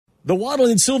The Waddle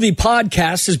and Sylvie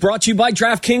podcast is brought to you by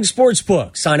DraftKings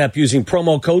Sportsbook. Sign up using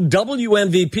promo code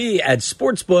WMVP at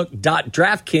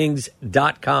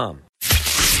sportsbook.draftkings.com.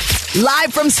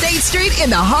 Live from State Street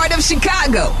in the heart of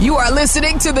Chicago, you are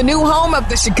listening to the new home of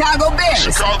the Chicago Bears.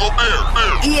 Chicago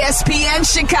Bears. ESPN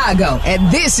Chicago.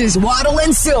 And this is Waddle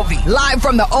and Sylvie, live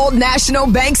from the Old National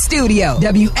Bank Studio.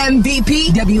 WMVP,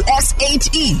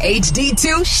 WSHE,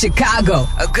 HD2, Chicago.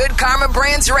 A Good Karma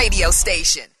Brands radio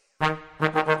station. 10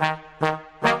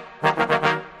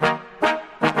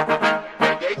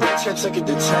 seconds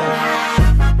to 10.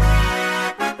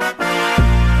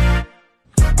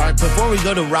 All right, before we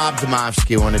go to Rob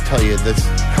Demovsky, I want to tell you the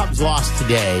Cubs lost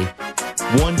today,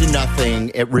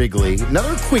 1-0 at Wrigley.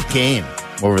 Another quick game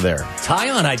over there.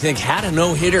 Tyon, I think, had a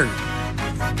no-hitter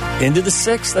into the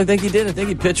sixth. I think he did. I think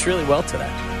he pitched really well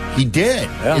today. He did,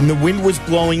 and the wind was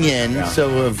blowing in,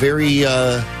 so a very,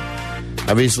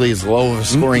 obviously, as low of a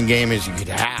scoring game as you could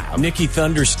have. Nicky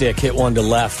Thunderstick hit one to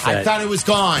left. I thought it was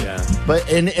gone,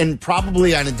 but and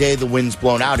probably on a day the wind's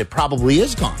blown out, it probably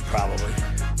is gone. Probably.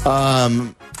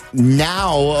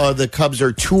 Now the Cubs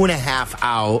are 2.5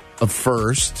 out of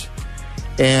first,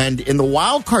 and in the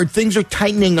wild card, things are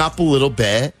tightening up a little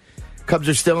bit. Cubs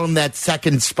are still in that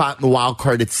second spot in the wild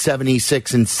card at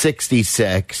 76 and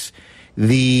 66.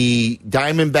 The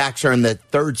Diamondbacks are in the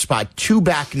third spot, 2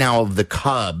 back now of the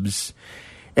Cubs,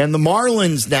 and the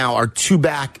Marlins now are 2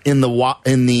 back in the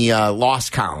loss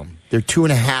column. They're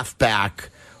 2.5 back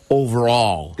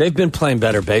overall. They've been playing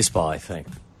better baseball, I think.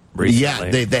 Recently.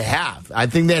 Yeah, they have. I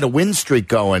think they had a win streak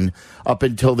going up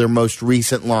until their most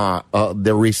recent loss.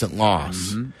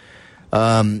 Mm-hmm.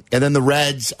 And then the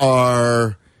Reds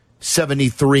are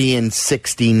 73 and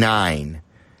 69.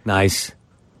 Nice.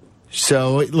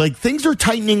 So, things are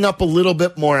tightening up a little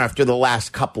bit more after the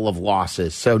last couple of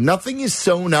losses. So nothing is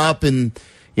sewn up, and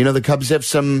the Cubs have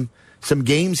some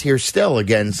games here still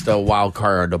against wild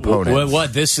card opponents.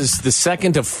 What? This is the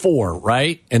second of 4,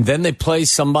 right? And then they play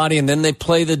somebody, and then they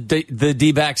play the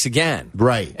D-backs again.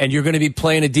 Right. And you're going to be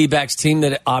playing a D-backs team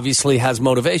that obviously has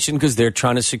motivation because they're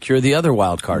trying to secure the other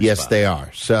wild card Yes, spot. they are.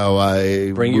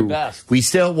 So bring your best. We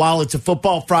still, while it's a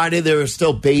football Friday, there is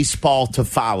still baseball to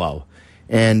follow.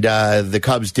 And the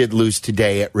Cubs did lose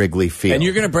today at Wrigley Field. And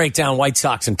you're going to break down White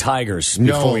Sox and Tigers.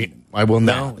 I will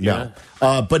not. No.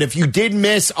 But if you did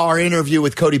miss our interview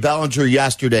with Cody Bellinger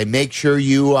yesterday, make sure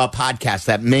you podcast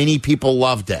that. Many people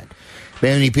loved it.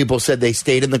 Many people said they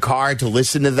stayed in the car to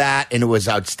listen to that, and it was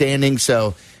outstanding.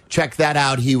 So check that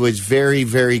out. He was very,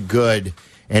 very good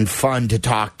and fun to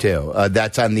talk to.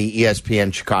 That's on the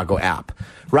ESPN Chicago app.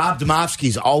 Rob Demovsky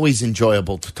is always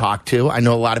enjoyable to talk to. I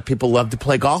know a lot of people love to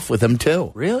play golf with him,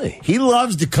 too. Really? He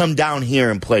loves to come down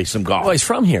here and play some golf. Well, he's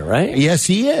from here, right? Yes,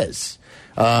 he is.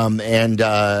 Now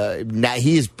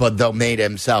he's made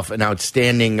himself an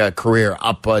outstanding career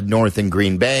up north in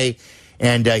Green Bay.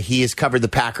 And he has covered the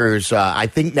Packers, I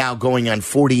think, now going on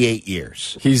 48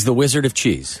 years. He's the Wizard of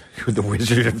Cheese. The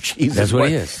Wizard of Cheese. That's what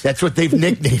he is. That's what they've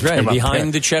nicknamed him.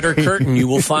 Behind the cheddar curtain, you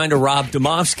will find a Rob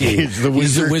Demovsky. He's the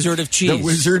Wizard of Cheese. The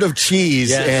Wizard of Cheese,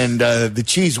 yes. And the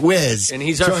Cheese Whiz. And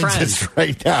he's our joins friend. us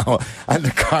right now on the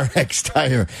CarX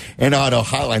Tire and Auto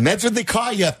Hotline. That's what they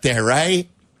call you up there, right?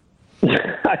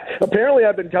 Apparently,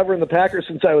 I've been covering the Packers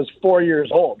since I was 4 years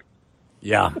old.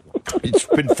 Yeah. It's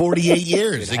been 48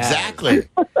 years, exactly.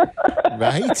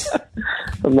 Right?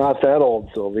 I'm not that old,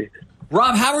 Sylvie.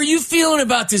 Rob, how are you feeling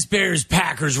about this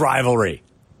Bears-Packers rivalry?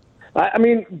 I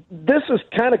mean, this is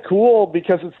kind of cool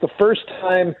because it's the first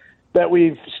time that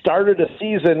we've started a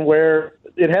season where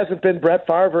it hasn't been Brett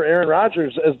Favre or Aaron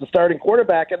Rodgers as the starting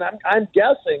quarterback. And I'm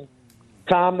guessing,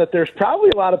 Tom, that there's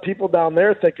probably a lot of people down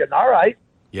there thinking, all right,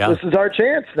 this is our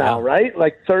chance now, right?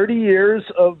 30 years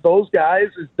of those guys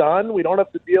is done. We don't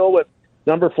have to deal with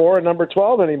number 4 and number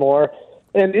 12 anymore.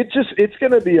 And it's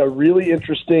going to be a really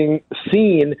interesting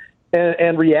scene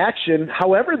and reaction,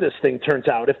 however this thing turns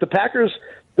out. If the Packers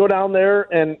go down there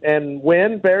and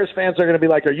win, Bears fans are going to be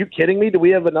like, are you kidding me? Do we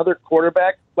have another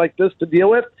quarterback like this to deal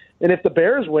with? And if the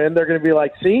Bears win, they're going to be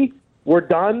like, see, we're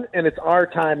done, and it's our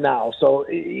time now. So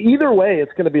either way,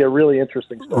 it's going to be a really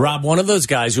interesting story. Rob, one of those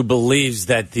guys who believes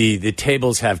that the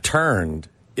tables have turned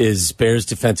is Bears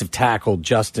defensive tackle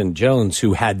Justin Jones,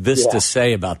 who had this to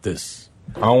say about this.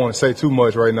 I don't want to say too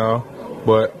much right now,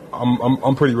 but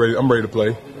I'm pretty ready. I'm ready to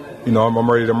play.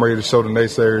 I'm ready to show the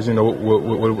naysayers,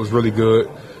 what was really good.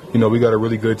 We got a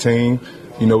really good team.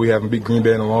 We haven't beat Green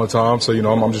Bay in a long time, so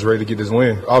I'm just ready to get this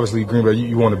win. Obviously, Green Bay,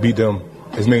 you want to beat them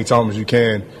as many times as you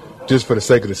can, just for the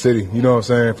sake of the city. You know what I'm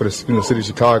saying? For the city of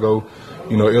Chicago,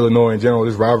 Illinois in general.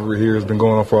 This rivalry here has been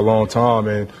going on for a long time,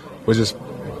 and we're just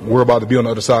we're about to be on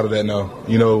the other side of that now.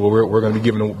 You know, we're going to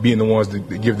be being the ones to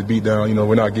give the beat down. You know,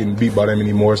 we're not getting beat by them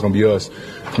anymore. It's going to be us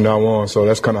from now on. So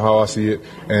that's kind of how I see it.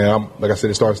 And like I said,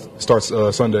 it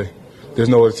starts Sunday. There's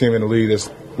no other team in the league that's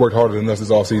worked harder than us this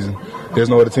offseason. There's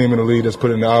no other team in the league that's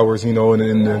put in the hours, you know,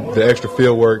 and the extra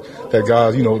field work that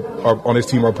guys, you know, on this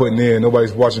team are putting in.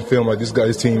 Nobody's watching film like this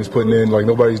team is putting in. Like,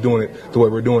 nobody's doing it the way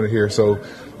we're doing it here. So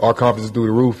our confidence is through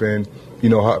the roof, and, you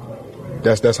know,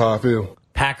 that's how I feel.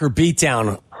 Packer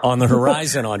beatdown on the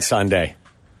horizon on Sunday.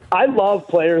 I love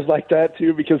players like that,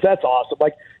 too, because that's awesome.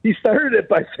 Like, he started it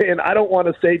by saying, I don't want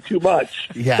to say too much.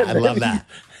 Yeah, I love that.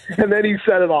 And then he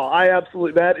said it all.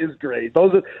 That is great.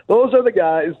 Those are the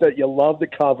guys that you love to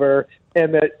cover,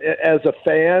 and that as a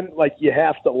fan, like, you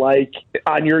have to like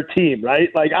on your team, right?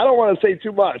 Like, I don't want to say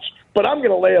too much, but I'm going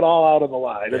to lay it all out on the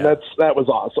line, and that was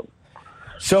awesome.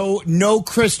 So no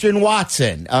Christian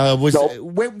Watson. Nope.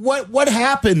 What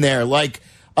happened there? Like,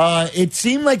 it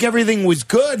seemed like everything was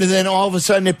good, and then all of a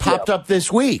sudden it popped up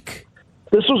this week.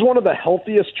 This was one of the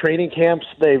healthiest training camps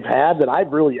they've had that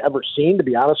I've really ever seen, to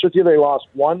be honest with you. They lost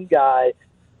one guy,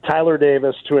 Tyler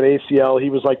Davis, to an ACL. He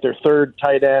was like their third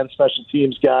tight end, special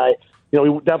teams guy. You know,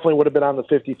 he definitely would have been on the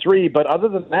 53. But other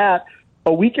than that,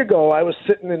 a week ago, I was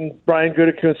sitting in Brian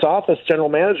Gutekunst's office, general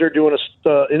manager, doing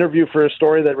an interview for a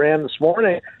story that ran this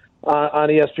morning on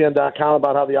ESPN.com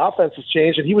about how the offense has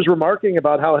changed. And he was remarking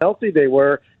about how healthy they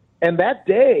were. And that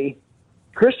day,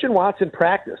 Christian Watson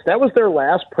practiced. That was their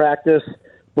last practice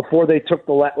before they took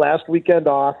the last weekend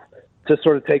off to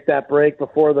sort of take that break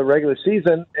before the regular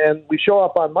season. And we show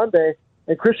up on Monday,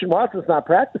 and Christian Watson's not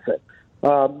practicing.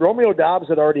 Romeo Doubs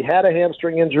had already had a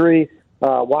hamstring injury.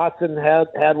 Watson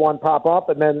had one pop up,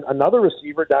 and then another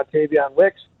receiver, Dontavion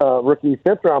Wicks, rookie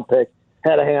fifth-round pick,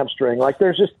 had a hamstring. Like,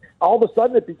 there's just all of a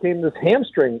sudden it became this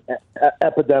hamstring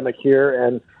epidemic here,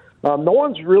 and no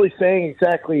one's really saying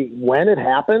exactly when it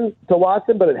happened to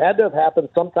Watson, but it had to have happened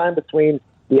sometime between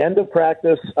the end of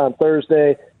practice on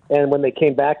Thursday and when they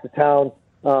came back to town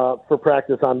for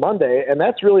practice on Monday. And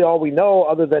that's really all we know,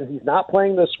 other than he's not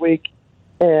playing this week,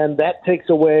 and that takes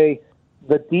away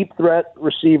the deep threat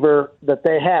receiver that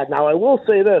they had. Now, I will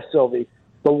say this, Sylvie.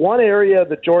 The one area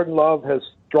that Jordan Love has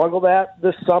struggled at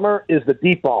this summer is the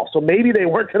deep ball. So maybe they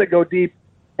weren't going to go deep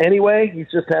anyway. He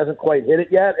just hasn't quite hit it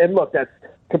yet. And look, that's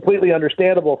completely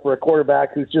understandable for a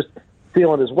quarterback who's just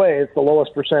feeling his way. It's the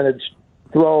lowest percentage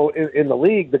throw in the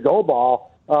league, the go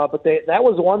ball. But that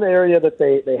was one area that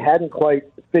they hadn't quite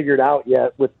figured out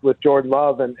yet with Jordan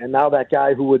Love. And now that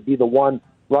guy who would be the one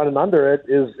running under it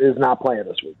is not playing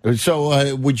this week.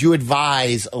 So would you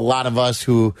advise a lot of us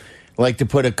who like to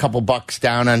put a couple bucks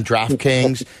down on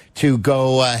DraftKings to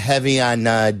go heavy on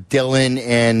Dillon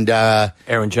and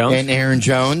Aaron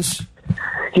Jones?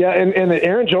 Yeah, and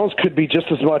Aaron Jones could be just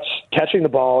as much catching the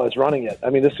ball as running it. I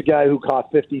mean, this is a guy who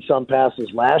caught 50-some passes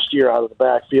last year out of the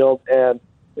backfield. And,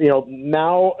 you know,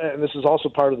 now, and this is also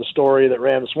part of the story that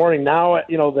ran this morning, now,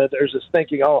 you know, that there's this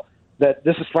thinking, that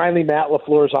this is finally Matt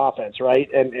LaFleur's offense, right?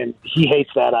 And he hates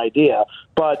that idea.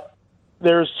 But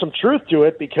there's some truth to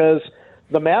it, because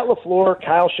the Matt LaFleur,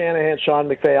 Kyle Shanahan, Sean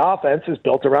McVay offense is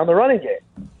built around the running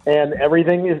game. And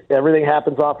everything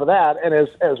happens off of that. And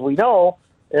as we know,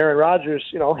 Aaron Rodgers,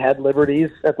 you know, had liberties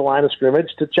at the line of scrimmage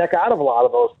to check out of a lot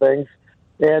of those things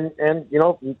and you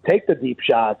know, take the deep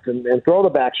shots and throw the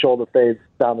back shoulder fades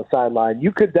down the sideline.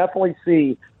 You could definitely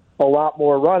see a lot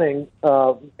more running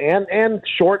and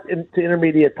short to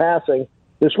intermediate passing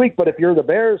this week. But if you're the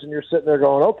Bears and you're sitting there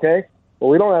going, okay, well,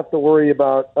 we don't have to worry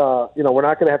about, you know, we're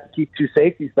not going to have to keep two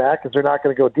safeties back because they're not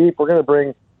going to go deep. We're going to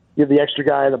bring you the extra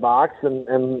guy in the box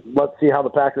and let's see how the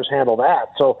Packers handle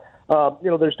that. So,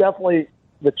 you know, there's definitely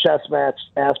the chess match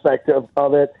aspect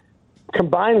of it,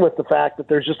 combined with the fact that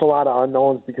there's just a lot of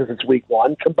unknowns because it's week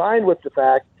one, combined with the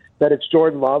fact that it's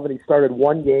Jordan Love and he started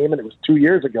one game and it was 2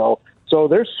 years ago. So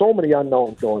there's so many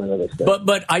unknowns going into this thing.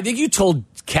 But I think you told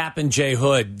Cap and Jay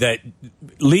Hood that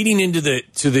leading into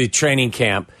the training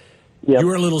camp, you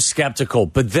were a little skeptical,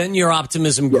 but then your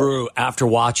optimism grew after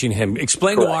watching him.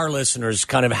 Explain to our listeners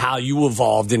kind of how you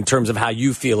evolved in terms of how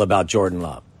you feel about Jordan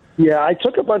Love. Yeah, I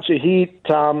took a bunch of heat,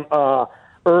 Tom,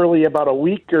 early, about a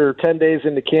week or 10 days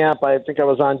into camp. I think I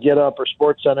was on Get Up or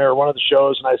Sports Center or one of the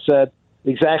shows, and I said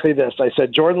exactly this. I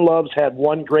said, Jordan Love's had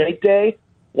one great day,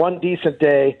 one decent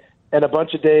day, and a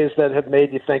bunch of days that have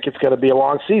made you think it's going to be a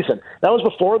long season. That was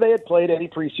before they had played any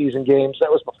preseason games.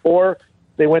 That was before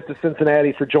they went to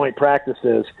Cincinnati for joint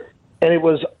practices. And it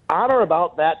was on or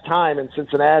about that time in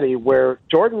Cincinnati where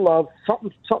Jordan Love,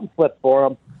 something flipped for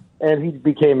him, and he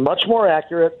became much more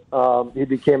accurate. He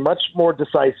became much more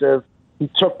decisive. He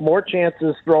took more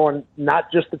chances throwing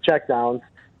not just the checkdowns.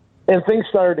 And things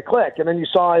started to click. And then you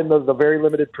saw in the very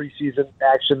limited preseason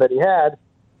action that he had,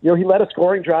 he led a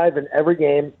scoring drive in every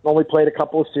game, only played a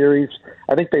couple of series.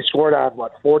 I think they scored on,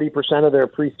 40% of their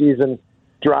preseason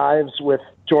drives with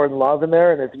Jordan Love in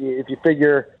there. And if you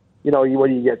figure,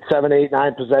 you get 7, 8,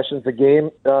 9 possessions a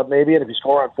game, maybe, and if you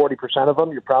score on 40% of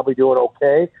them, you're probably doing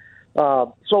okay.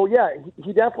 So, yeah,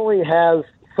 he definitely has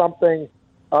something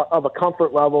of a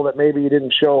comfort level that maybe he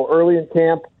didn't show early in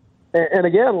camp. And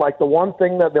again,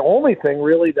 the only thing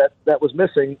really that was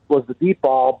missing was the deep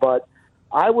ball, but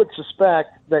I would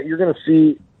suspect that you're going to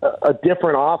see a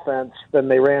different offense than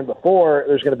they ran before.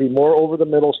 There's going to be more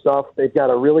over-the-middle stuff. They've got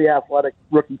a really athletic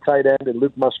rookie tight end in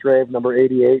Luke Musgrave, number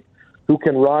 88, who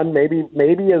can run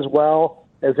maybe as well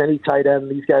as any tight end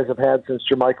these guys have had since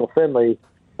Jermichael Finley.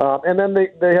 And then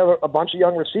they have a bunch of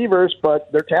young receivers,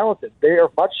 but they're talented. They are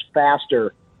much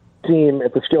faster team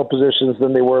at the skill positions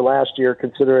than they were last year,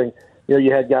 considering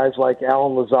you had guys like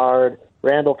Alan Lazard,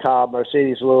 Randall Cobb,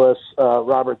 Mercedes Lewis,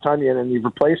 Robert Tunyon, and you've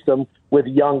replaced them with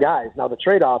young guys. Now, the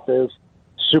trade-off is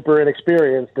super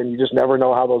inexperienced, and you just never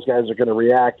know how those guys are going to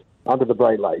react under the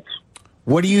bright lights.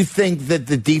 What do you think that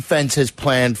the defense has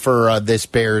planned for this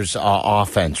Bears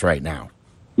offense right now?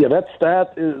 Yeah,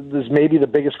 that is maybe the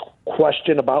biggest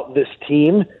question about this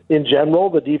team in general,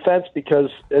 the defense, because,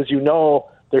 as you know,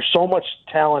 there's so much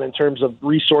talent in terms of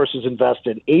resources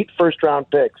invested. 8 first-round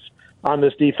picks on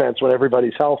this defense when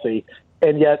everybody's healthy,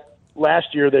 and yet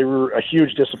last year they were a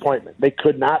huge disappointment. They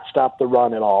could not stop the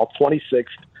run at all, 26th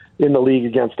in the league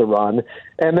against the run.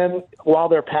 And then while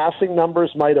their passing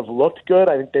numbers might have looked good,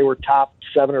 I think they were top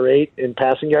 7 or 8 in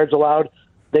passing yards allowed,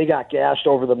 they got gashed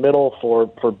over the middle for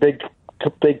big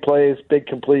plays, big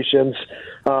completions,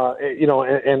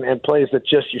 and plays that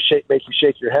just make you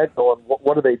shake your head going,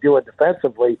 what are they doing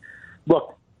defensively?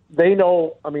 Look, they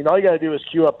know, all you got to do is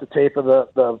cue up the tape of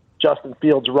the Justin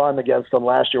Fields run against them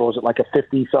last year. Was it like a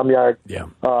 50-some yard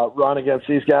run against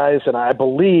these guys? And I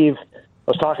believe, I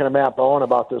was talking to Matt Bowen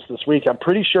about this week, I'm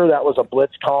pretty sure that was a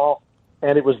blitz call,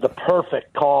 and it was the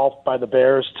perfect call by the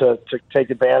Bears to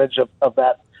take advantage of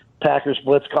that Packers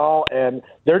blitz call, and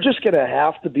they're just going to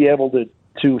have to be able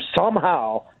to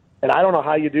somehow, and I don't know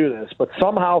how you do this, but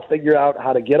somehow figure out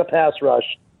how to get a pass rush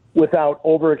without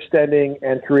overextending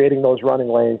and creating those running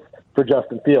lanes for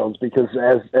Justin Fields, because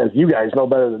as you guys know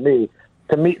better than me,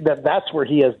 to me that's where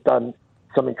he has done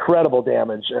some incredible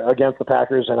damage against the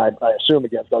Packers, and I assume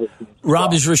against other teams.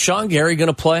 Rob, is Rashawn Gary going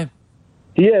to play?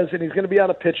 He is, and he's going to be on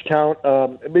a pitch count.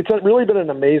 It's really been an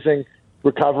amazing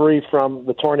recovery from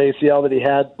the torn ACL that he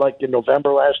had in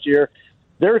November last year.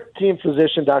 Their team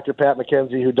physician, Dr. Pat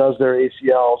McKenzie, who does their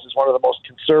ACLs, is one of the most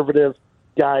conservative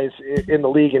guys in the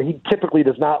league, and he typically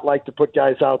does not like to put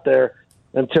guys out there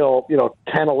until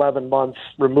 10, 11 months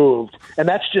removed. And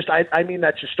that's just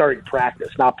that's just starting practice,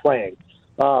 not playing.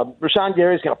 Rashawn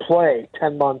Gary's going to play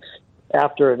 10 months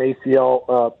after an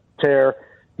ACL tear.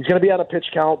 He's going to be on a pitch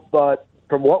count, but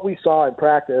from what we saw in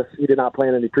practice, he did not play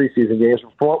in any preseason games.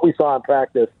 From what we saw in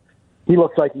practice, he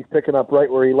looks like he's picking up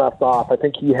right where he left off. I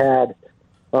think he had,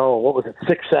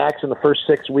 6 sacks in the first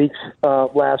 6 weeks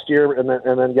last year, and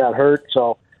then got hurt.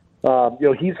 So,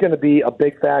 he's going to be a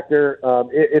big factor.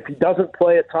 If he doesn't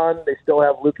play a ton, they still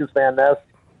have Lucas Van Ness,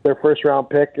 their first-round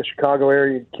pick, a Chicago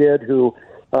area kid who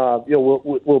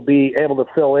will be able to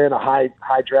fill in a high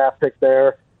draft pick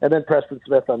there. And then Preston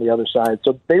Smith on the other side.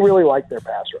 So they really like their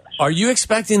pass rush. Are you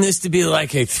expecting this to be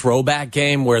like a throwback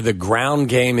game where the ground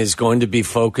game is going to be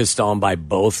focused on by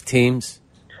both teams?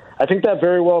 I think that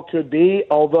very well could be,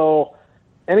 although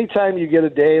anytime you get a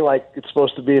day like it's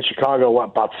supposed to be in Chicago,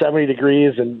 about 70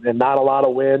 degrees and not a lot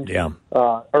of wind,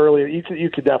 earlier, you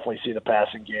could definitely see the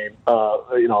passing game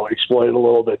exploited a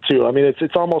little bit too.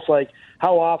 It's almost like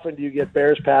how often do you get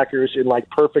Bears-Packers in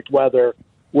perfect weather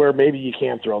where maybe you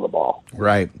can't throw the ball.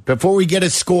 Right. Before we get a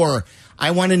score,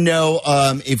 I want to know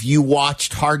if you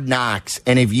watched Hard Knocks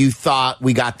and if you thought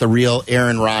we got the real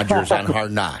Aaron Rodgers on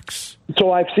Hard Knocks.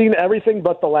 So I've seen everything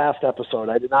but the last episode.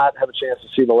 I did not have a chance to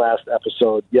see the last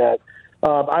episode yet.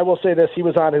 I will say this, he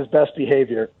was on his best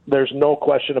behavior. There's no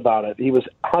question about it. He was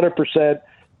 100%,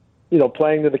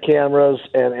 playing to the cameras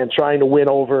and trying to win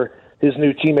over his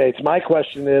new teammates. My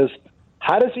question is,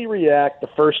 how does he react the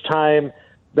first time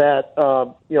that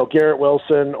Garrett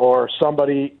Wilson or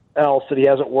somebody else that he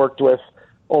hasn't worked with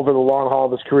over the long haul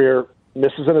of his career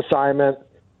misses an assignment,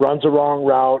 runs a wrong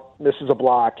route, misses a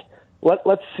block?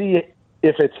 Let's see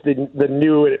if it's the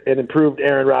new and improved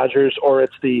Aaron Rodgers, or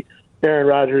it's the Aaron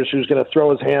Rodgers who's going to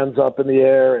throw his hands up in the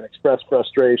air and express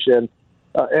frustration.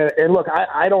 And look,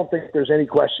 I don't think there's any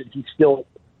question he still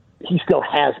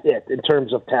has it in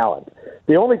terms of talent.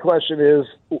 The only question is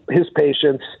his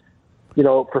patience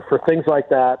for things like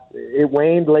that. It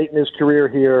waned late in his career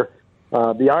here.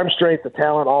 The arm strength, the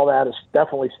talent, all that is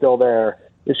definitely still there.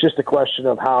 It's just a question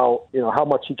of how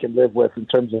much he can live with in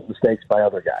terms of mistakes by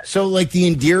other guys. So, like, the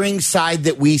endearing side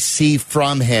that we see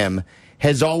from him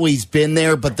has always been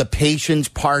there, but the patience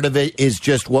part of it is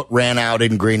just what ran out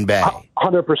in Green Bay.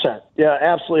 100%. Yeah,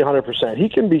 absolutely 100%. He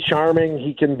can be charming.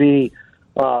 He can be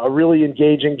a really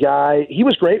engaging guy. He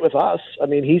was great with us. I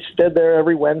mean, he stood there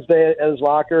every Wednesday at his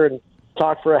locker and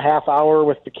talked for a half hour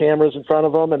with the cameras in front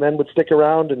of him, and then would stick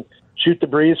around and shoot the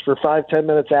breeze for 5-10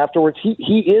 minutes afterwards.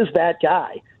 He is that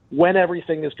guy when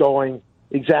everything is going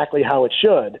exactly how it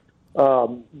should.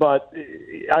 But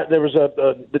there was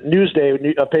a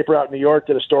Newsday, a paper out in New York,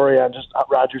 did a story on just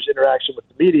Rodgers' interaction with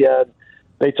the media. And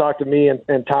they talked to me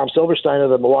and Tom Silverstein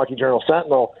of the Milwaukee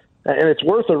Journal-Sentinel, and it's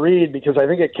worth a read because I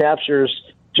think it captures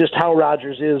just how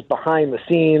Rodgers is behind the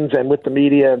scenes and with the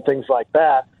media and things like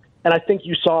that. And I think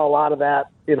you saw a lot of that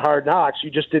in Hard Knocks. You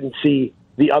just didn't see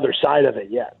the other side of it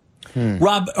yet.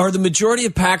 Rob, are the majority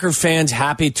of Packer fans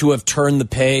happy to have turned the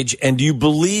page? And do you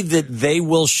believe that they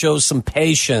will show some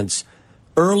patience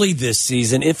early this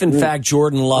season if, in fact,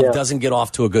 Jordan Love doesn't get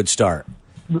off to a good start?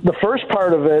 The first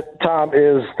part of it, Tom,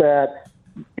 is that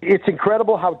it's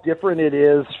incredible how different it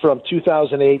is from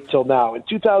 2008 till now. In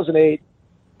 2008,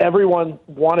 everyone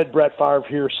wanted Brett Favre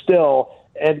here still,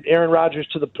 and Aaron Rodgers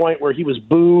to the point where he was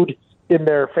booed in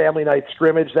their family night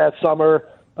scrimmage that summer.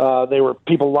 They were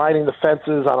people lining the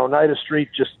fences on Oneida Street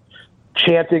just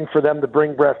chanting for them to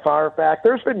bring Brett Favre back.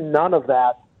 There's been none of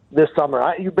that this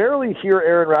summer. You barely hear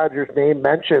Aaron Rodgers' name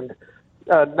mentioned,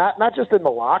 not just in the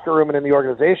locker room and in the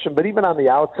organization, but even on the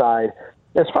outside.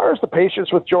 As far as the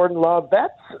patience with Jordan Love,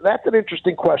 that's an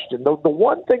interesting question. The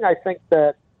one thing I think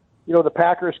that the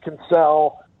Packers can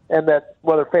sell, and that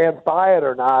whether fans buy it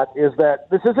or not, is that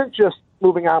this isn't just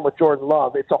moving on with Jordan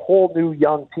Love. It's a whole new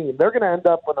young team. They're going to end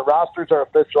up, when the rosters are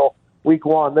official week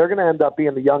 1, they're going to end up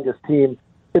being the youngest team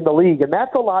in the league. And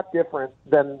that's a lot different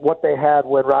than what they had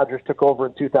when Rodgers took over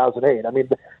in 2008. I mean,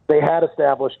 they had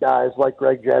established guys like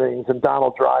Greg Jennings and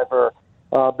Donald Driver.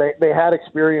 They had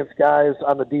experienced guys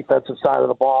on the defensive side of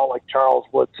the ball like Charles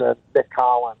Woodson, Nick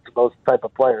Collins, those type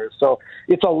of players. So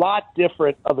it's a lot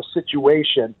different of a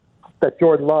situation that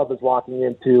Jordan Love is walking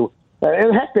into.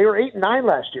 And heck, they were 8-9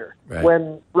 last year. Right.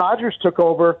 When Rodgers took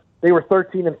over, they were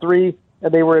 13-3,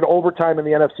 and they were in overtime in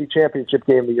the NFC Championship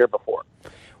game the year before.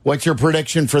 What's your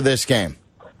prediction for this game?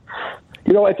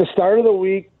 At the start of the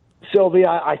week, Sylvia,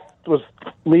 I was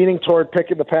leaning toward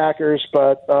picking the Packers,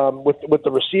 but with the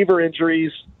receiver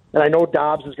injuries, and I know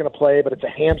Dobbs is going to play, but it's a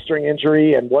hamstring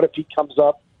injury, and what if he comes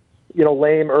up,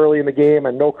 lame early in the game,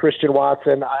 and no Christian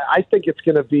Watson? I think it's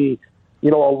going to be, a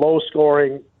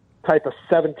low-scoring type of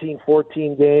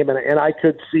 17-14 game, and I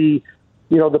could see,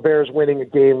 the Bears winning a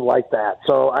game like that.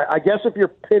 So I guess if you're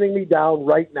pinning me down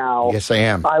right now, yes, I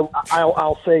am.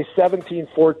 I'll say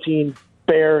 17-14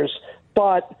 Bears,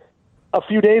 but a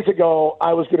few days ago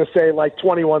I was going to say like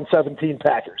 21-17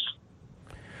 Packers.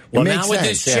 Well, now with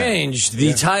this change,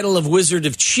 the title of Wizard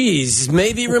of Cheese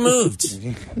may be removed.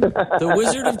 The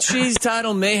Wizard of Cheese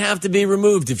title may have to be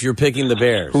removed if you're picking the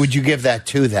Bears. Who would you give that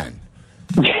to then?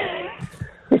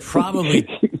 Probably,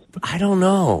 I don't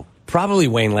know. Probably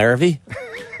Wayne Larrivee.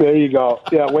 There you go.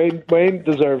 Yeah, Wayne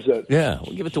deserves it. Yeah,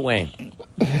 we'll give it to Wayne.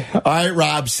 All right,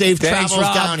 Rob. Safe travels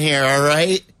down here, all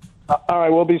right? All right,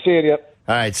 we'll be seeing you.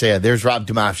 All right, so there's Rob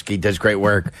Demovsky. Does great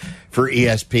work for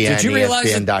ESPN, Did you realize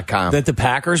ESPN.com. that the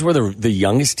Packers were the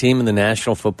youngest team in the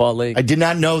National Football League? I did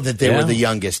not know that they were the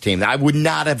youngest team. I would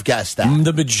not have guessed that.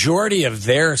 The majority of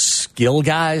their skill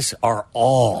guys are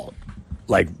all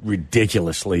like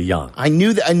ridiculously young. I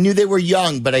knew they were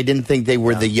young, but I didn't think they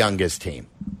were the youngest team.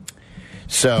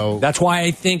 So that's why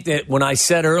I think that when I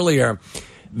said earlier,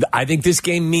 I think this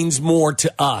game means more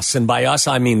to us, and by us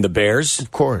I mean the Bears,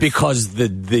 of course, because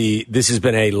this has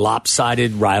been a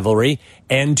lopsided rivalry,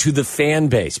 and to the fan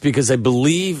base, because I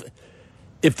believe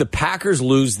if the Packers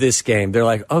lose this game, they're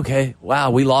like, okay,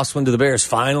 wow, we lost one to the Bears.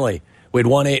 Finally, we'd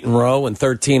won 8 in a row and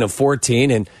 13 of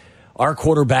 14, and our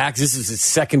quarterback, this is his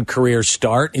second career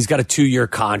start. He's got a 2-year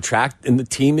contract, and the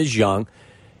team is young.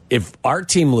 If our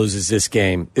team loses this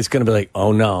game, it's going to be like,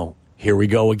 oh no, here we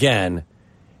go again,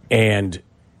 and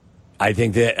I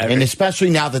think that, and especially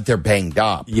now that they're banged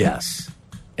up. Yes,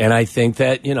 and I think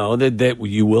that that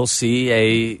you will see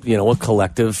a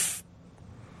collective.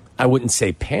 I wouldn't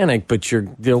say panic, but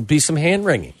there'll be some hand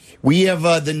wringing. We have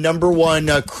the number one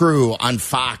crew on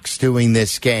Fox doing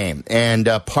this game, and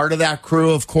part of that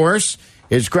crew, of course,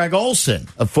 is Greg Olsen,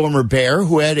 a former Bear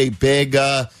who had a big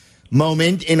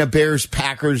moment in a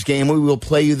Bears-Packers game. We will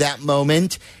play you that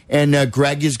moment, and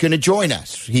Greg is going to join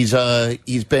us. He's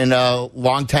been a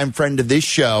longtime friend of this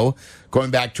show, going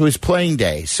back to his playing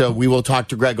day. So we will talk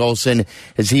to Greg Olsen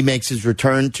as he makes his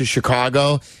return to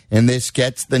Chicago, and this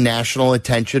gets the national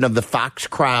attention of the Fox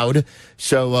crowd.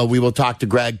 So we will talk to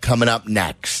Greg coming up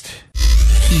next.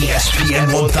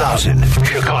 ESPN 1000,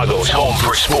 Chicago's home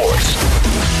for sports.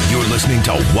 You're listening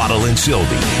to Waddle and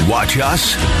Sylvie. Watch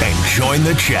us and join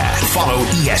the chat. Follow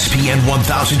ESPN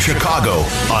 1000 Chicago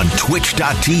on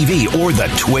twitch.tv or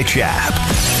the Twitch app.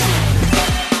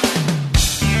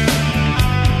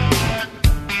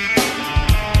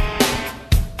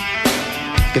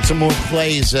 Get some more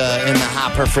plays in the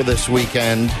hopper for this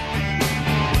weekend.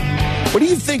 What do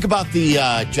you think about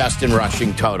the Justin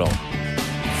rushing total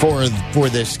for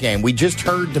this game? We just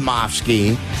heard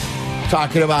Demovsky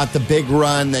talking about the big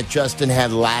run that Justin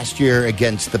had last year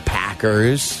against the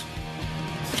Packers.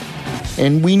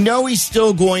 And we know he's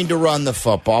still going to run the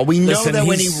football. We know that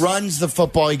when he runs the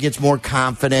football, he gets more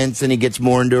confidence and he gets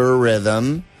more into a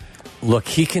rhythm. Look,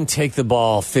 he can take the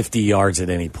ball 50 yards at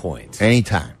any point.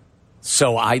 Anytime.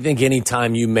 So I think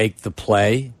anytime you make the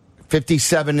play...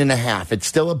 57.5. It's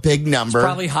still a big number. It's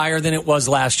probably higher than it was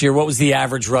last year. What was the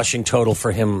average rushing total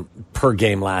for him per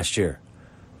game last year?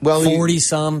 Well,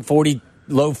 40-some, 40,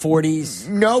 low 40s?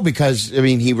 No, because, I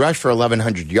mean, he rushed for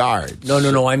 1,100 yards.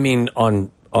 No. I mean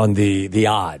on the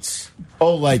odds.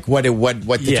 Oh, like what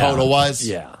the total was?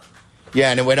 Yeah.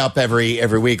 Yeah, and it went up every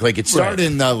week. Like, it started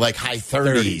in the, high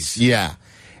 30s. Yeah.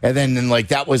 And then,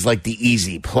 that was, the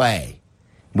easy play.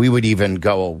 We would even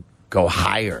go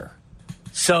higher.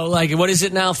 So, what is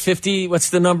it now? 50, what's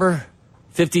the number?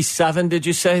 57, did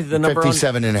you say? The number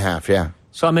 57.5, yeah.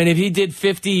 So, I mean, if he did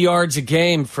 50 yards a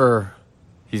game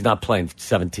he's not playing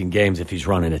 17 games if he's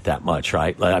running it that much,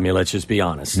 right? I mean, let's just be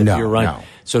honest. If you're running, no.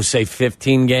 So, say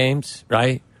 15 games,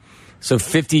 right? So,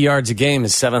 50 yards a game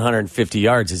is 750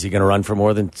 yards. Is he going to run for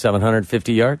more than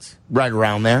 750 yards? Right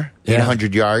around there,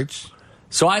 800 yards.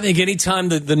 So, I think anytime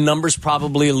the number's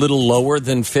probably a little lower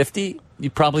than 50, you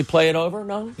probably play it over,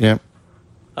 no? Yeah.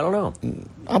 I don't know.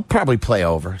 I'll probably play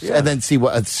over and then see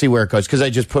where it goes, because I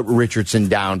just put Richardson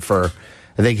down for,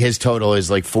 I think his total is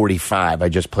 45. I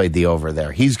just played the over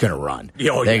there. He's going to run. He's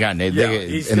going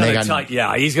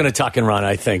to tuck and run,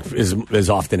 I think, as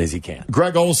often as he can.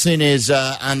 Greg Olsen is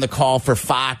on the call for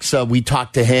Fox. We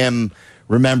talked to him,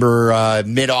 remember,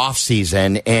 mid-off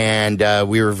season, and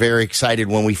we were very excited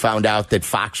when we found out that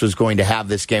Fox was going to have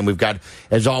this game. We've got,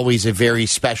 as always, a very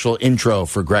special intro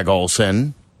for Greg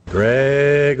Olsen.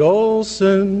 Greg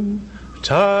Olsen,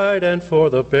 tight end for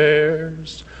the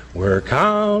Bears. We're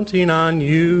counting on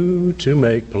you to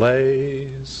make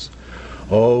plays.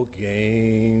 Oh,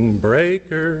 game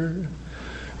breaker,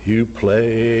 you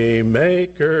playmaker.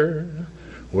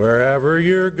 Wherever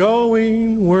you're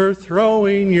going, we're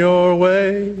throwing your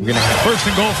way. We're going to have first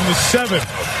and goal from the 7.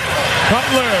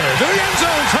 Butler to the end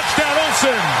zone. Touchdown,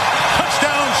 Olsen.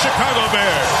 Touchdown, Chicago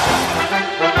Bears.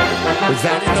 Was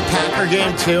that in the Packer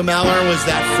game too, Meller? Was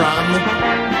that from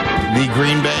the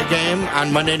Green Bay game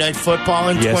on Monday Night Football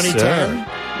in 2010? Sir.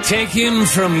 Take him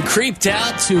from creeped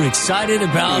out to excited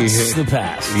about the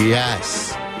past.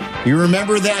 Yes. You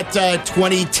remember that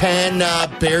 2010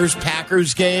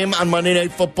 Bears-Packers game on Monday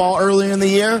Night Football earlier in the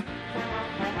year?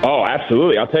 Oh,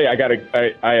 absolutely. I'll tell you,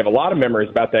 I have a lot of memories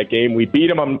about that game. We beat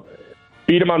them on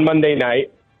Monday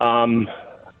night.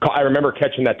 I remember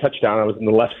catching that touchdown. I was in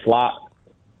the left slot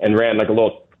and ran a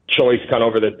little choice kind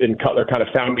of over and Cutler kind of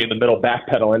found me in the middle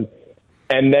backpedaling.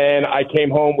 And then I came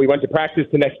home. We went to practice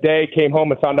the next day, came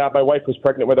home and found out my wife was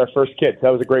pregnant with our first kid. So that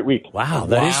was a great week. Wow,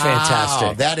 that is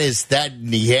fantastic.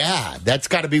 That's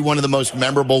got to be one of the most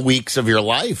memorable weeks of your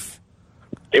life.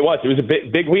 It was. It was a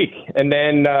big week. And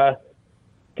then I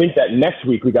think that next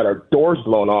week we got our doors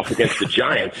blown off against the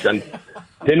Giants. And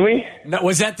didn't we? No,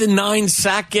 was that the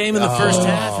 9-sack game in the first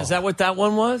half? Is that what that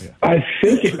one was? I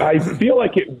feel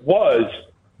like it was.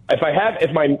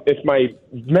 If my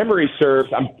memory serves,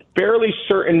 I'm fairly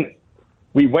certain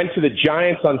we went to the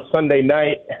Giants on Sunday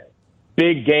night.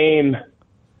 Big game.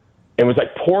 It was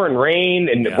pouring rain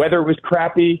and the weather was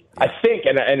crappy. I think,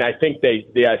 and I think I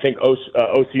think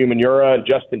Osi Umenyiora and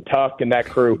Justin Tuck and that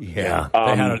crew. Yeah,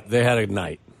 they had a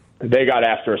night. They got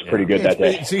after us pretty good that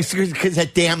day. Because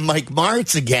that damn Mike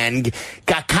Martz again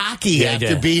got cocky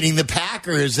after beating the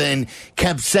Packers and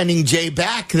kept sending Jay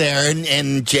back there,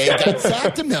 and Jay got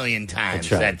sacked a million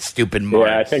times. Right. That stupid Martz.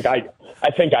 Yeah,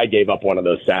 I think I gave up one of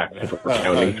those sacks.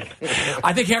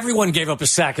 I think everyone gave up a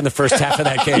sack in the first half of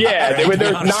that game. Yeah, right?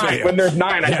 when there's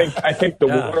nine, I think the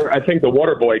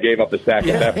water boy gave up a sack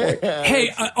at that point. Hey,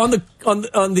 on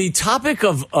the topic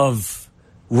of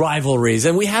rivalries,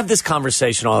 and we have this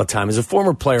conversation all the time as a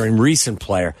former player and recent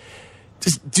player.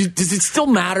 Does it still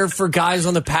matter for guys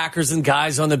on the Packers and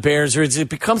guys on the Bears, or has it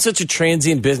become such a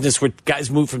transient business where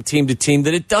guys move from team to team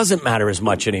that it doesn't matter as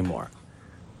much anymore?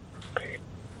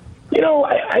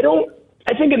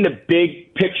 I think in the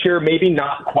big picture, maybe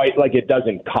not quite like it does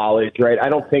in college, right? I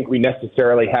don't think we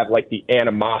necessarily have like the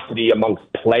animosity amongst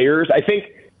players. I think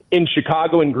in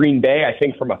Chicago and Green Bay, I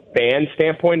think from a fan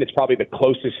standpoint, it's probably the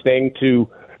closest thing to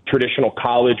traditional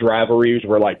college rivalries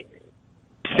where like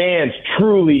fans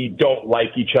truly don't like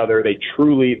each other.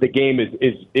 The game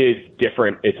is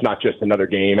different. It's not just another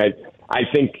game. I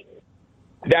think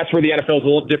that's where the NFL is a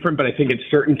little different, but I think in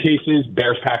certain cases,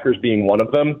 Bears-Packers being one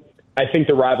of them, I think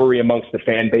the rivalry amongst the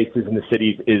fan bases in the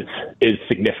cities is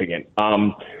significant.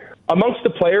 Amongst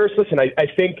the players, listen, I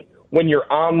think when you're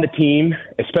on the team,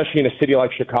 especially in a city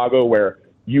like Chicago where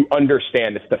you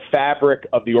understand it's the fabric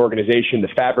of the organization,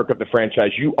 the fabric of the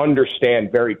franchise, you understand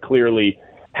very clearly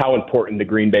how important the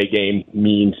Green Bay game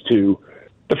means to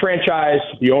the franchise,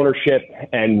 the ownership,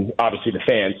 and obviously the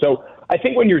fans. So I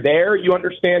think when you're there, you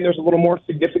understand there's a little more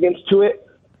significance to it.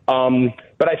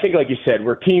 But I think, like you said,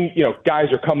 where guys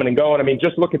are coming and going. I mean,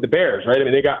 just look at the Bears, right? I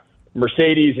mean, they got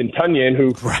Mercedes and Tunyon,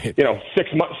 who, right.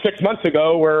 6 months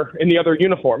ago were in the other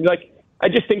uniform. Like, I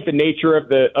just think the nature of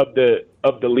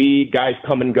the league, guys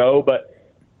come and go. But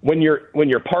when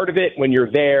you're part of it, when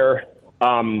you're there,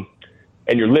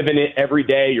 and you're living it every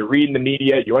day, you're reading the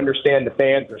media, you understand the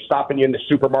fans, they're stopping you in the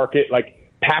supermarket.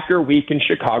 Like, Packer Week in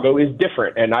Chicago is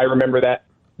different, and I remember that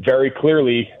very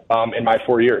clearly in my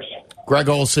 4 years. Greg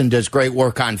Olsen does great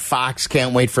work on Fox.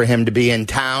 Can't wait for him to be in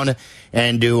town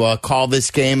and to call this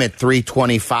game at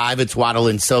 3:25. It's Waddle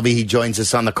and Sylvie. He joins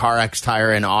us on the CarX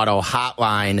Tire and Auto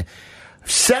Hotline.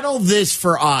 Settle this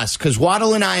for us, because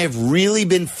Waddle and I have really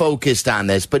been focused on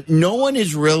this, but no one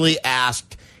has really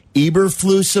asked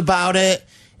Eberflus about it.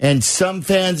 And some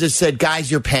fans have said, guys,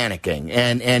 you're panicking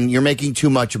and you're making too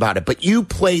much about it. But you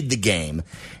played the game,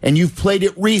 and you've played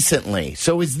it recently.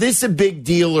 So is this a big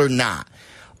deal or not?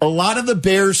 A lot of the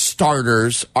Bears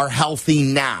starters are healthy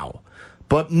now,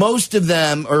 but most of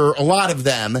them, or a lot of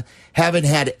them, haven't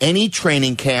had any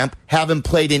training camp, haven't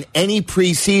played in any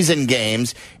preseason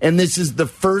games, and this is the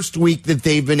first week that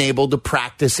they've been able to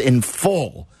practice in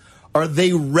full. Are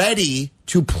they ready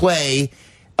to play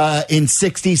in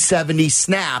 60, 70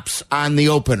 snaps on the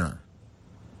opener?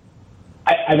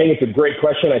 I think it's a great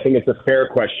question. I think it's a fair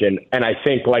question. And I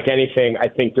think, like anything, I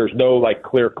think there's no like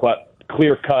clear-cut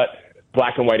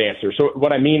black and white answer. So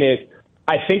what I mean is,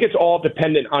 I think it's all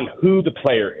dependent on who the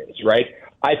player is, right?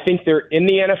 I think in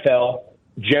the NFL,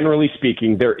 generally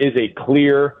speaking, there is a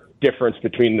clear difference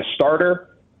between the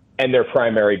starter and their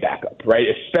primary backup, right?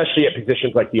 Especially at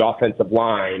positions like the offensive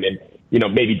line and,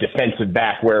 maybe defensive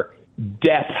back, where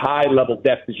high-level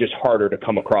depth is just harder to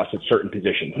come across at certain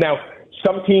positions. Now,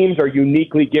 some teams are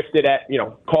uniquely gifted at,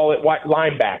 call it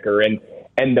linebacker,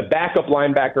 and the backup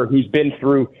linebacker who's been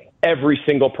through every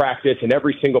single practice and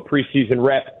every single preseason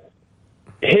rep,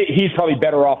 he's probably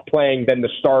better off playing than the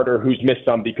starter who's missed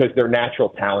some because their natural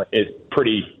talent is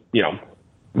pretty,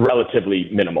 relatively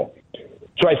minimal.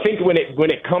 So I think when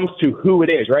it comes to who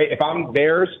it is, right, if I'm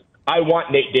theirs, I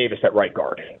want Nate Davis at right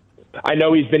guard. I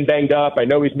know he's been banged up. I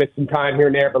know he's missed some time here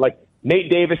and there, but like Nate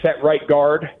Davis at right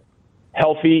guard,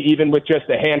 healthy, even with just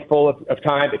a handful of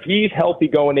time. If he's healthy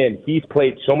going in, he's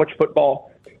played so much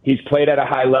football. He's played at a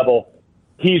high level.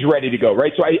 He's ready to go,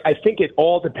 right? So I think it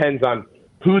all depends on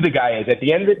who the guy is. At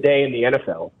the end of the day in the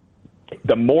NFL,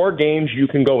 the more games you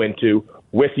can go into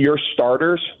with your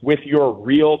starters, with your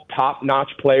real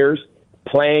top-notch players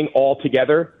playing all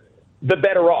together, the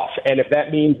better off. And if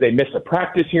that means they miss a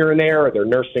practice here and there, or they're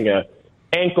nursing a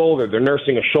ankle, or they're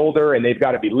nursing a shoulder, and they've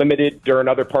got to be limited during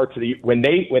other parts of the when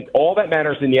all that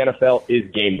matters in the NFL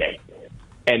is game day.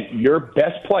 And your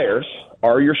best players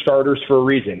are your starters for a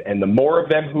reason. And the more of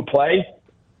them who play,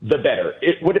 the better.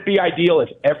 Would it be ideal if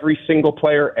every single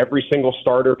player, every single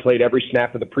starter played every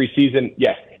snap of the preseason?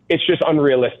 Yes. It's just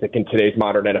unrealistic in today's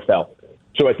modern NFL.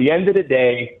 So at the end of the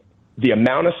day, the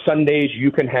amount of Sundays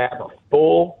you can have a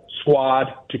full squad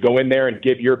to go in there and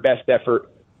give your best effort,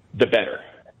 the better.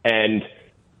 And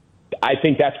I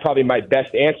think that's probably my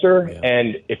best answer. Yeah.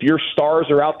 And if your stars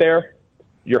are out there,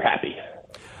 you're happy.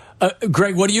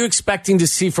 Greg, what are you expecting to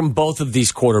see from both of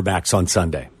these quarterbacks on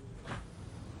Sunday?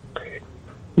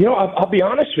 I'll be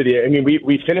honest with you. I mean,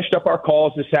 we finished up our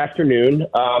calls this afternoon.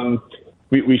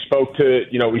 We spoke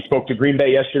to Green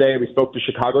Bay yesterday. We spoke to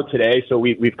Chicago today. So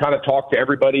we've kind of talked to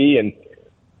everybody and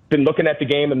been looking at the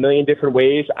game a million different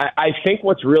ways. I think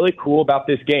what's really cool about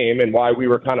this game and why we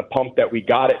were kind of pumped that we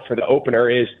got it for the opener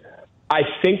is I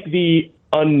think the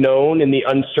unknown and the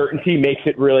uncertainty makes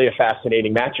it really a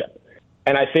fascinating matchup.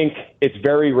 And I think it's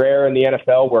very rare in the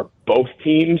NFL where both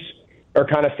teams are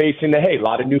kind of facing a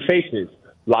lot of new faces,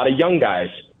 a lot of young guys.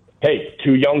 Hey,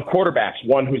 two young quarterbacks,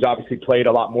 one who's obviously played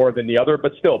a lot more than the other,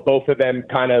 but still both of them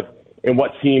kind of in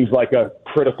what seems like a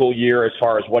critical year as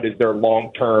far as what is their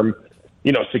long-term,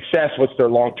 success, what's their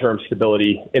long-term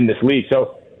stability in this league.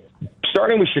 So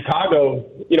starting with Chicago,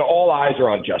 all eyes are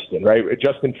on Justin, right?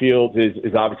 Justin Fields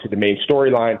is obviously the main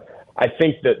storyline. I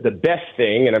think that the best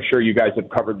thing, and I'm sure you guys have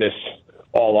covered this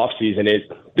all offseason, is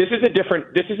this is a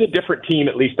different team,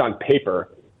 at least on paper,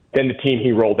 than the team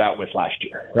he rolled out with last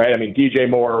year, right? I mean, DJ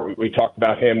Moore, we talked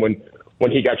about him when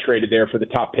he got traded there for the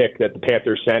top pick that the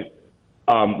Panthers sent.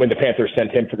 When the Panthers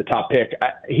sent him for the top pick,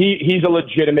 he's a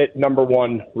legitimate number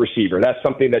one receiver. That's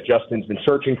something that Justin's been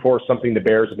searching for, something the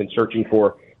Bears have been searching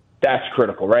for. That's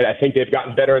critical, right? I think they've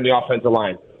gotten better in the offensive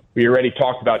line. We already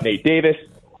talked about Nate Davis.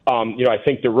 I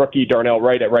think the rookie Darnell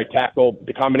Wright at right tackle,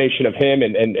 the combination of him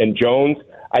and Jones,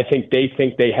 I think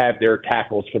they have their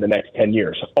tackles for the next 10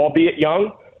 years. Albeit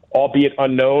young, albeit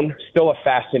unknown, still a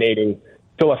fascinating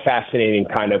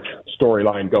kind of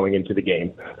storyline going into the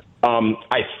game.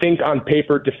 I think on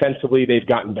paper, defensively, they've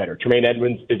gotten better. Tremaine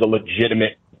Edmonds is a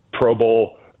legitimate Pro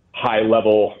Bowl,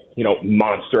 high-level,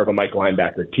 monster of a Mike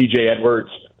linebacker. TJ Edwards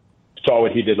saw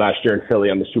what he did last year in Philly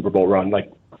on the Super Bowl run.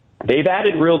 Like, they've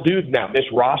added real dudes now. This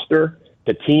roster,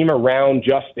 the team around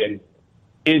Justin,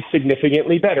 is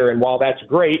significantly better. And while that's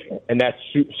great, and that's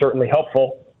certainly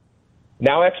helpful,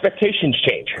 now expectations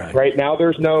change, right? Now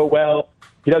there's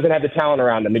he doesn't have the talent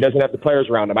around him. He doesn't have the players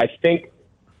around him. I think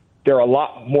they're a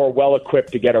lot more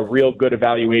well-equipped to get a real good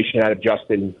evaluation out of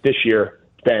Justin this year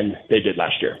than they did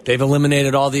last year. They've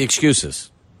eliminated all the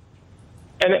excuses.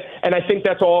 And I think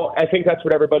that's all. I think that's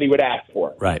what everybody would ask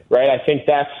for. Right. I think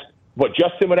that's what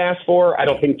Justin would ask for. I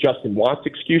don't think Justin wants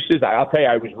excuses. I'll tell you,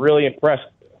 I was really impressed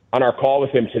on our call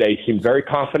with him today. He seemed very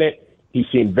confident. He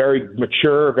seemed very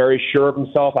mature, very sure of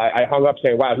himself. I hung up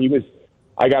saying, wow,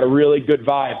 I got a really good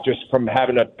vibe just from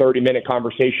having a 30-minute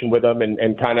conversation with him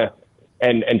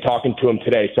and talking to him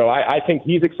today. So I think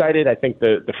he's excited. I think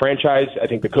the franchise, I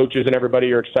think the coaches and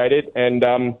everybody are excited. And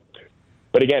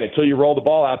but again, until you roll the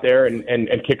ball out there and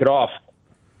kick it off,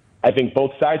 I think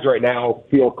both sides right now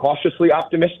feel cautiously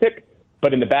optimistic.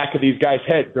 But in the back of these guys'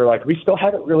 heads, they're like, we still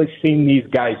haven't really seen these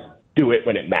guys do it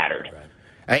when it mattered.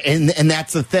 And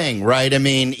that's the thing, right? I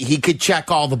mean, he could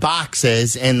check all the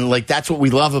boxes, and that's what we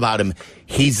love about him.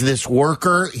 He's this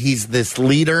worker. He's this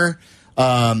leader.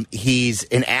 He's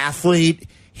an athlete.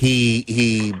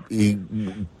 He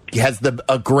has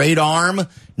a great arm.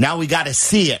 Now we got to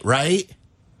see it, right?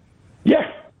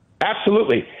 Yeah,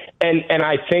 absolutely. And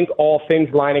I think all things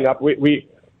lining up. We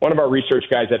one of our research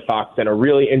guys at Fox sent a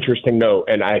really interesting note,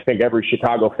 and I think every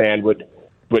Chicago fan would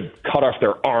cut off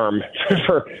their arm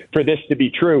for this to be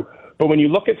true. But when you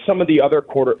look at some of the other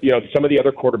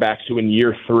quarterbacks who in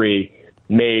year 3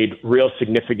 made real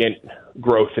significant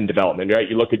growth and development, right?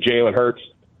 You look at Jalen Hurts,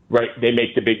 right? They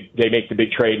make the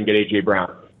big trade and get A.J.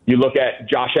 Brown. You look at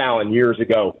Josh Allen years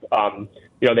ago.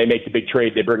 They make the big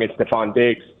trade. They bring in Stephon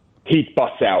Diggs. He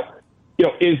busts out.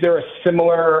 Is there a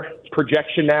similar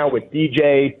projection now with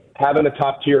DJ having a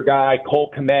top tier guy,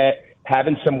 Cole Kmet,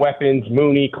 having some weapons,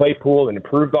 Mooney, Claypool, an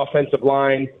improved offensive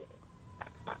line?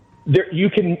 You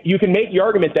can make the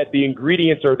argument that the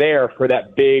ingredients are there for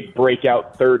that big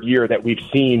breakout third year that we've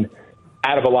seen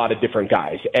out of a lot of different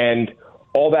guys. And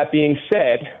all that being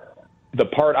said, the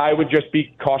part I would just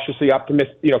be cautious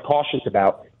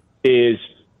about is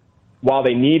while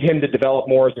they need him to develop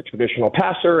more as a traditional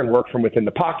passer and work from within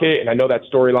the pocket, and I know that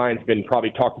storyline's been probably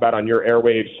talked about on your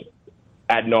airwaves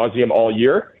ad nauseum all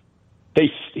year,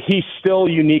 he's still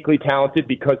uniquely talented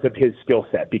because of his skill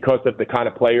set, because of the kind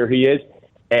of player he is.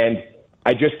 And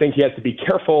I just think he has to be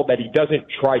careful that he doesn't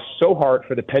try so hard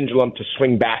for the pendulum to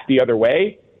swing back the other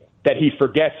way that he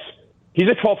forgets he's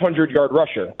a 1,200-yard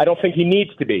rusher. I don't think he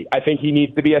needs to be. I think he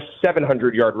needs to be a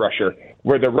 700-yard rusher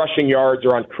where the rushing yards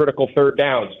are on critical third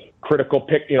downs, critical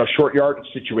short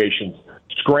yardage situations,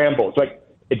 scrambles.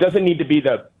 It doesn't need to be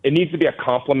it needs to be a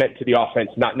complement to the offense,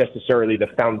 not necessarily the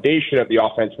foundation of the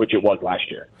offense, which it was last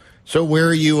year. So where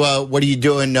are you, what are you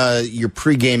doing, your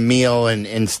pregame meal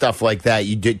and stuff like that?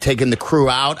 You taking the crew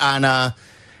out on,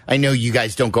 I know you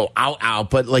guys don't go out,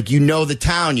 but the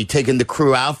town, you taking the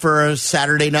crew out for a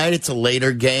Saturday night? It's a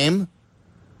later game.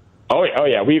 Oh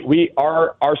yeah.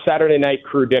 Our Saturday night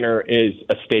crew dinner is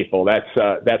a staple.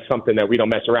 That's something that we don't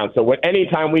mess around. So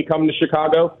anytime we come to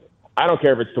Chicago, I don't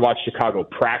care if it's to watch Chicago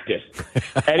practice.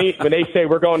 When they say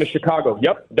we're going to Chicago,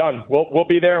 yep, done. We'll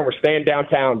be there and we're staying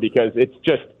downtown because it's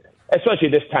just, especially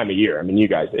this time of year. I mean, you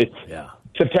guys, it's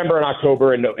September and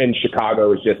October in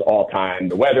Chicago is just all time.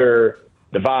 The weather,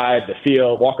 the vibe, the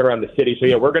feel, walking around the city. So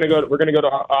yeah, we're gonna go to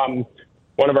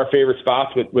one of our favorite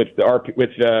spots with the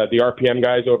RPM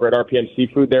guys over at RPM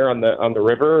Seafood there on the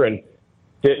river, and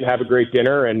sit and have a great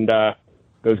dinner. And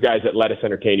those guys at Let Us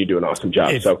Entertain You do an awesome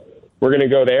job. So we're gonna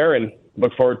go there and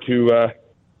look forward to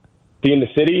seeing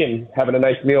the city and having a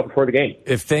nice meal before the game.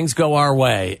 If things go our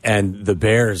way and the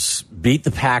Bears beat the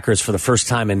Packers for the first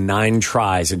time in 9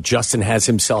 tries and Justin has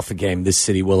himself a game, this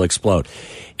city will explode.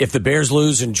 If the Bears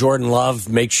lose and Jordan Love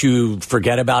makes you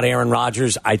forget about Aaron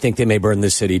Rodgers, I think they may burn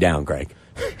this city down, Greg.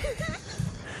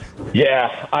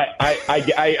 Yeah,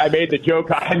 I made the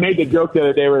joke. I made the joke the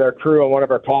other day with our crew on one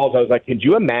of our calls. I was like, could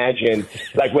you imagine,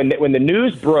 like when the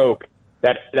news broke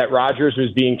that Rodgers was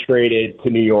being traded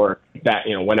to New York, that,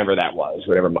 whenever that was,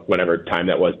 whatever time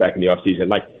that was back in the offseason,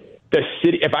 like the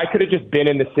city, if I could have just been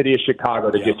in the city of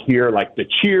Chicago to just hear like the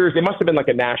cheers, it must have been like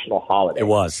a national holiday. It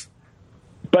was.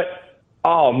 But,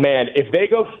 oh man, if they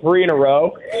go 3 in a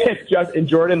row, and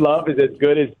Jordan Love is as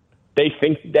good as they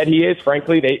think that he is,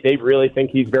 frankly, they really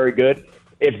think he's very good.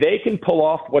 If they can pull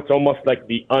off what's almost like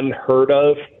the unheard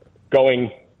of going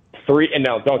 3, and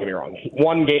now don't get me wrong,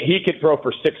 one game he could throw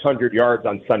for 600 yards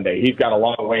on Sunday. He's got a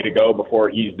long way to go before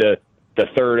he's the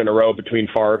third in a row between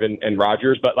Favre and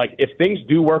Rodgers. But like, if things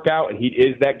do work out and he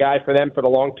is that guy for them for the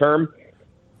long term,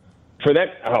 for them,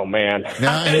 oh man, that's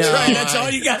right. That's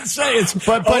all you got to say. It's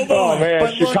oh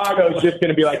man, Chicago's just going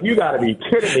to be like, you got to be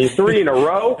kidding me, 3 in a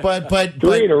row. But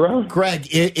 3 in a row, Greg,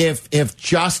 if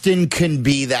Justin can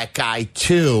be that guy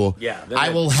too, I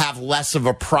will have less of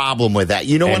a problem with that.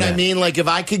 You know what I mean? Like if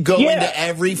I could go into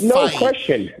every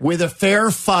fight with a fair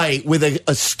fight with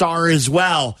a star as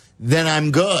well, then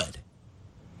I'm good.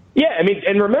 Yeah, I mean,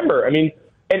 and remember, and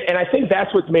I think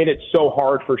that's what's made it so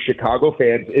hard for Chicago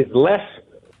fans is less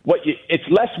what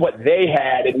they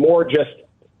had and more just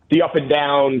the up and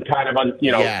down kind of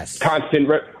constant.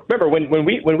 Remember when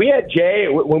we had Jay,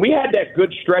 when we had that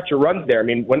good stretch of runs there. I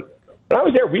mean, when I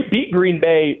was there, we beat Green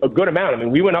Bay a good amount. I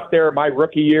mean, we went up there my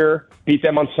rookie year, beat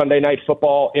them on Sunday Night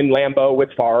Football in Lambeau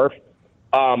with Favre.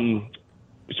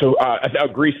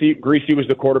 Greasy was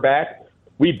the quarterback.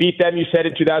 We beat them, you said,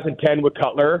 in 2010 with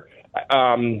Cutler.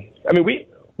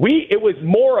 It was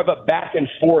more of a back and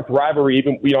forth rivalry,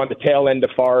 even on the tail end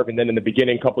of Favre, and then in the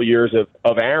beginning, couple years of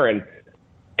Aaron.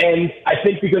 And I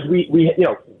think because we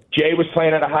Jay was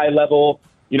playing at a high level,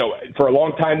 for a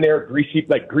long time there.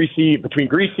 Between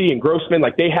Greasy and Grossman,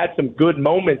 like they had some good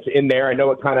moments in there. I know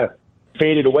it kind of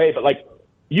faded away, but like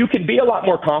you can be a lot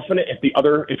more confident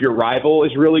if your rival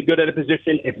is really good at a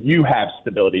position, if you have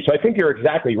stability. So I think you're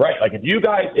exactly right. Like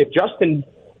if Justin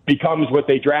becomes what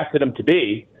they drafted him to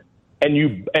be,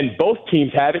 and both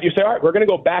teams have it, you say, all right, we're going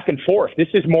to go back and forth. This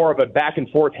is more of a back and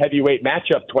forth heavyweight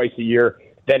matchup twice a year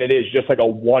than it is just like a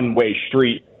one-way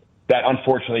street that,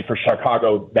 unfortunately for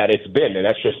Chicago, that it's been. And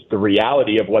that's just the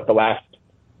reality of what the last,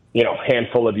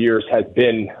 handful of years has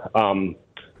been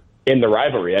in the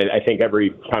rivalry. I think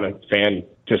every kind of fan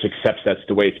just accepts that's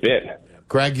the way it's been.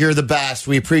 Greg, you're the best.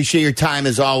 We appreciate your time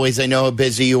as always. I know how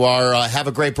busy you are. Have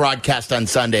a great broadcast on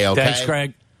Sunday, okay? Thanks,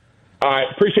 Greg. All right.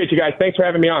 Appreciate you guys. Thanks for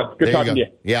having me on. Good talking to you.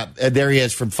 Yeah, there he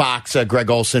is from Fox,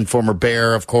 Greg Olsen, former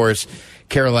Bear, of course.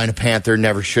 Carolina Panther,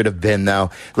 never should have been,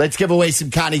 though. Let's give away some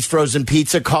Connie's Frozen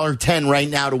Pizza. Caller 10 right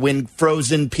now to win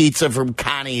frozen pizza from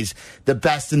Connie's, the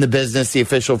best in the business, the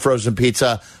official frozen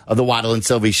pizza of the Waddle and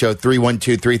Sylvie Show.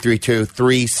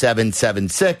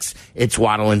 312-332-3776. It's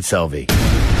Waddle and Sylvie.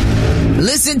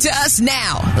 Listen to us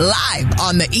now, live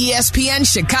on the ESPN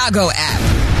Chicago app.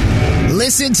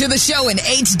 Listen to the show in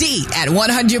HD at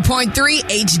 100.3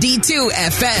 HD2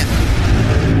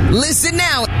 FM. Listen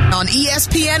now on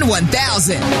ESPN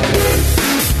 1000.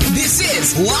 This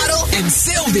is Waddle and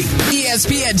Sylvie,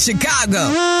 ESPN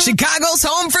Chicago, Chicago's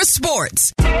home for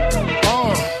sports.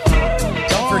 Don't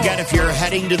forget, if you're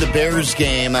heading to the Bears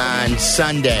game on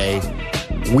Sunday,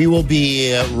 we will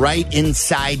be right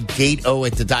inside Gate O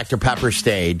at the Dr. Pepper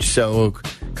stage. So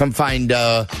come find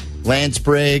Lance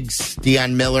Briggs,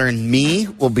 Deion Miller, and me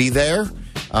will be there.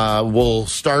 We'll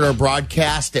start our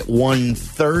broadcast at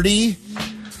 1:30.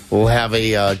 We'll have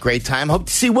a great time. Hope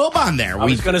to see Wilbon there. I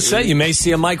was going to say, you may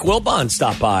see a Mike Wilbon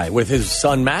stop by with his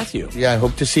son, Matthew. Yeah, I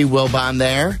hope to see Wilbon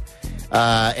there.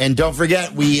 And don't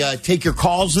forget, we take your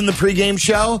calls in the pregame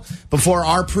show. Before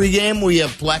our pregame, we have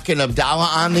Bleck and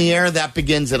Abdallah on the air. That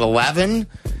begins at 11.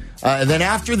 And then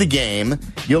after the game,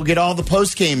 you'll get all the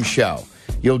postgame show.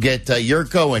 You'll get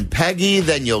Yurko and Peggy.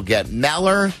 Then you'll get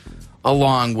Meller,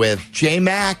 along with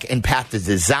J-Mac and Pat the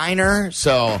Designer.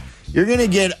 So you're going to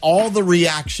get all the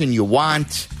reaction you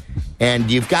want.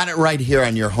 And you've got it right here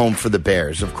on your home for the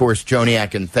Bears. Of course,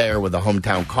 Joniak and Thayer with a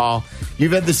hometown call.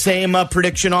 You've had the same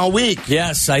prediction all week.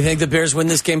 Yes, I think the Bears win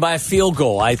this game by a field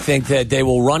goal. I think that they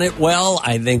will run it well.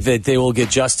 I think that they will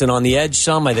get Justin on the edge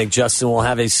some. I think Justin will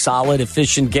have a solid,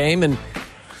 efficient game, and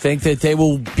think that they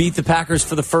will beat the Packers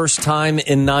for the first time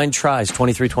in 9 tries,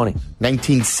 23-20.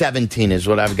 19-17 is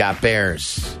what I've got,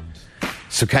 Bears.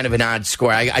 So kind of an odd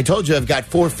score. I told you I've got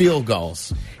 4 field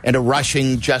goals and a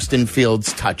rushing Justin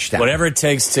Fields touchdown. Whatever it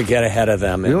takes to get ahead of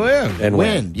them and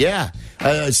win. Yeah.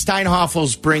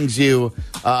 Steinhoffels brings you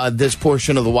this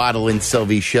portion of the Waddle and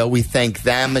Sylvie show. We thank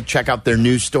them. Check out their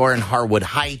new store in Harwood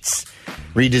Heights,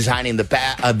 redesigning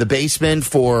the basement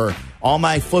for all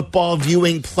my football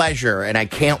viewing pleasure, and I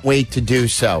can't wait to do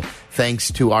so,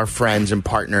 thanks to our friends and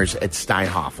partners at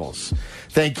Steinhoffels.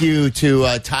 Thank you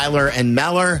to Tyler and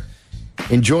Meller.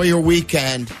 Enjoy your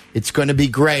weekend. It's going to be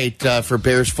great for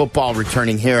Bears football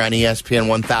returning here on ESPN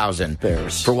 1000.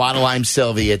 Bears. For Waddle, I'm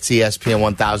Sylvie. It's ESPN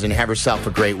 1000. Have yourself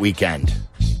a great weekend.